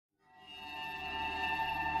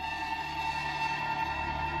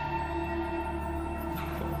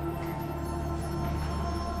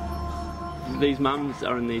These mums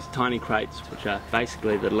are in these tiny crates, which are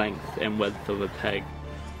basically the length and width of a pig.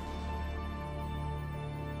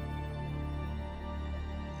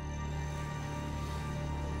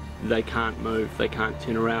 They can't move, they can't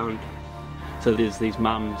turn around. So there's these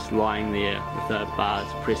mums lying there with the bars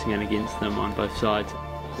pressing in against them on both sides,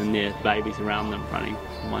 and their babies around them running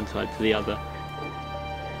from one side to the other.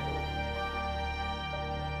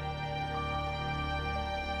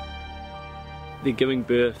 They're giving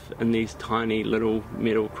birth in these tiny little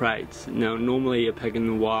metal crates. Now normally a pig in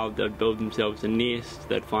the wild, they'd build themselves a nest,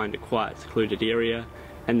 they'd find a quiet secluded area,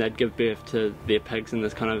 and they'd give birth to their pigs in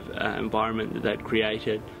this kind of environment that they'd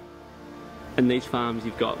created. In these farms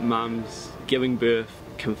you've got mums giving birth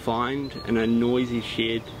confined in a noisy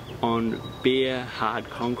shed on bare hard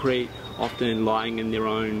concrete, often lying in their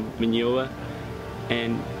own manure.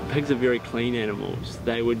 And pigs are very clean animals.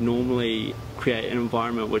 They would normally create an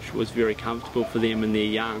environment which was very comfortable for them and their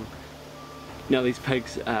young. Now these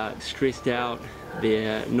pigs are stressed out,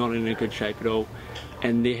 they're not in a good shape at all,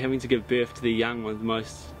 and they're having to give birth to their young, one of the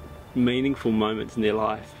most meaningful moments in their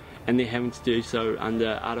life. And they're having to do so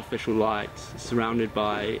under artificial lights, surrounded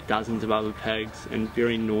by dozens of other pigs in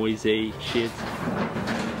very noisy sheds.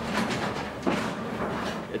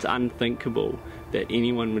 It's unthinkable that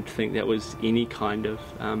anyone would think that was any kind of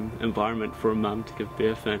environment for a mum to give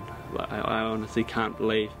birth in. I honestly can't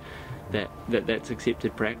believe that's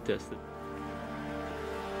accepted practice.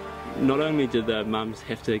 Not only do the mums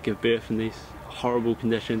have to give birth in these horrible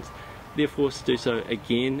conditions, they're forced to do so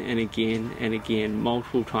again and again and again,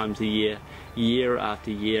 multiple times a year, year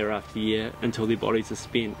after year after year, until their bodies are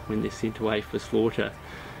spent when they're sent away for slaughter.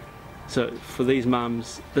 So for these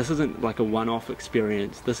mums, this isn't like a one-off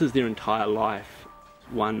experience, this is their entire life.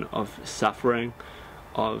 One of suffering,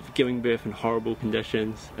 of giving birth in horrible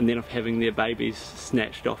conditions, and then of having their babies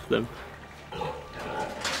snatched off them.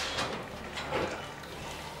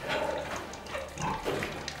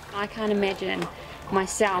 I can't imagine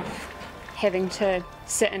myself having to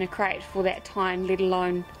sit in a crate for that time, let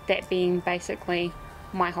alone that being basically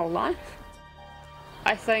my whole life.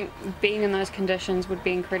 I think being in those conditions would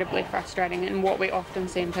be incredibly frustrating, and what we often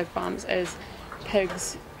see in pig farms is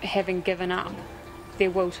pigs having given up their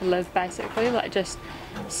will to live, basically, like just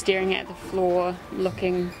staring at the floor,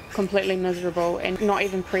 looking completely miserable and not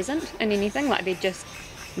even present in anything, like they're just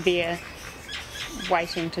there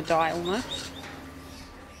waiting to die almost.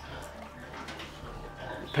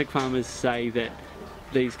 Pig farmers say that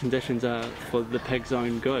these conditions are for the pig's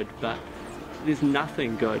own good, but there's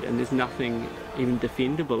nothing good and there's nothing even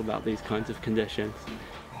defendable about these kinds of conditions.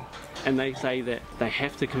 And they say that they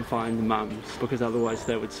have to confine the mums because otherwise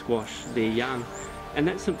they would squash their young. And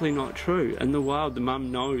that's simply not true. In the wild, the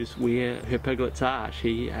mum knows where her piglets are.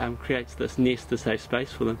 She creates this nest, a safe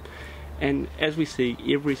space for them. And as we see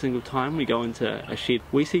every single time we go into a shed,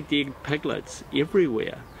 we see dead piglets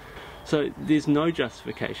everywhere. So there's no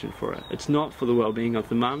justification for it. It's not for the well-being of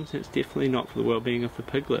the mums, and it's definitely not for the well-being of the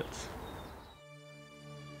piglets.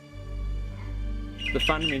 The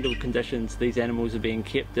fundamental conditions these animals are being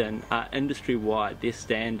kept in are industry-wide, they're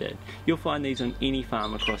standard. You'll find these on any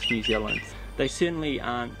farm across New Zealand. They certainly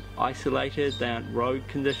aren't isolated, they aren't rogue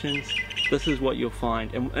conditions. This is what you'll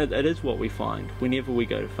find, and it is what we find whenever we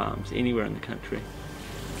go to farms, anywhere in the country.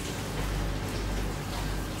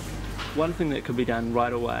 One thing that could be done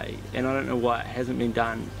right away, and I don't know why it hasn't been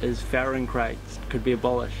done, is farrowing crates could be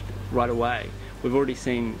abolished right away. We've already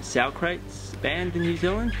seen sow crates banned in New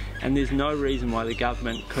Zealand, and there's no reason why the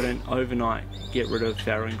government couldn't overnight get rid of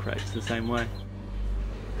farrowing crates the same way.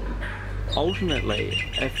 Ultimately,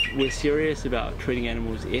 if we're serious about treating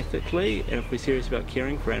animals ethically, and if we're serious about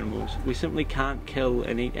caring for animals, we simply can't kill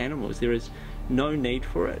and eat animals. There is no need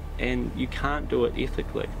for it, and you can't do it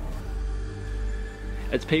ethically.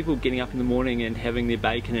 It's people getting up in the morning and having their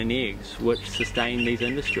bacon and eggs which sustain these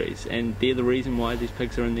industries, and they're the reason why these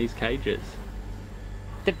pigs are in these cages.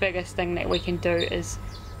 The biggest thing that we can do is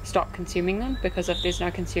stop consuming them, because if there's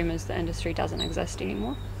no consumers, the industry doesn't exist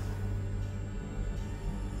anymore.